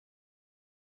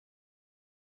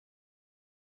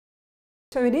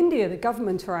So in India, the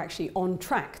government are actually on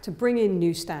track to bring in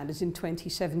new standards in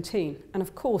 2017. And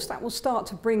of course, that will start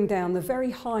to bring down the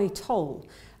very high toll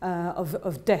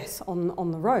of death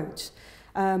on the roads.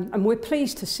 And we're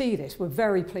pleased to see this. We're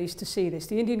very pleased to see this.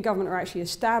 The Indian government are actually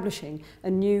establishing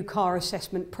a new car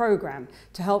assessment program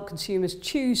to help consumers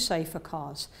choose safer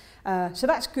cars. So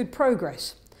that's good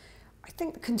progress. I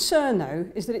think the concern, though,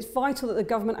 is that it's vital that the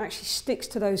government actually sticks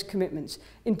to those commitments.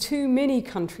 In too many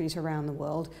countries around the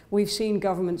world, we've seen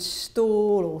governments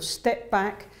stall or step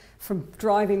back from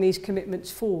driving these commitments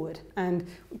forward. And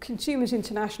Consumers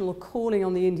International are calling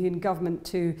on the Indian government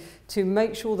to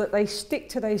make sure that they stick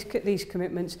to these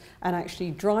commitments and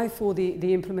actually drive for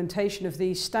the implementation of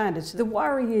these standards. The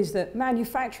worry is that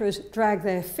manufacturers drag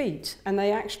their feet and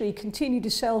they actually continue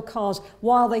to sell cars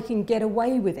while they can get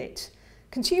away with it.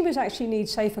 Consumers actually need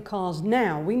safer cars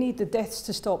now. We need the deaths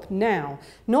to stop now,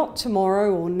 not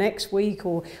tomorrow or next week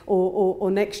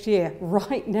or next year.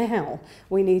 Right now,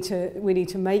 we need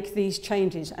to make these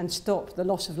changes and stop the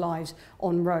loss of lives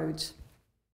on roads.